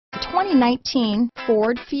2019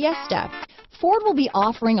 Ford Fiesta. Ford will be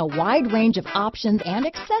offering a wide range of options and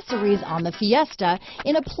accessories on the Fiesta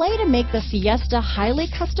in a play to make the Fiesta highly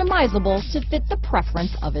customizable to fit the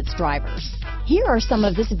preference of its drivers. Here are some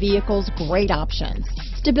of this vehicle's great options: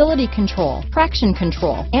 stability control, traction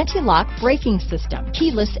control, anti-lock braking system,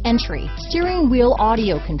 keyless entry, steering wheel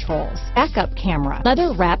audio controls, backup camera,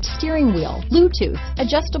 leather-wrapped steering wheel, Bluetooth,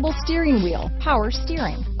 adjustable steering wheel, power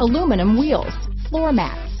steering, aluminum wheels, floor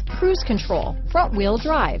mats, cruise control, front wheel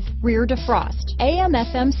drive, rear defrost,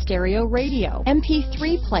 AM/FM stereo radio,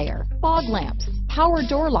 MP3 player, fog lamps, power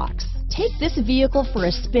door locks. Take this vehicle for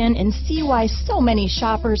a spin and see why so many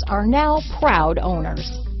shoppers are now proud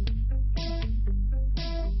owners.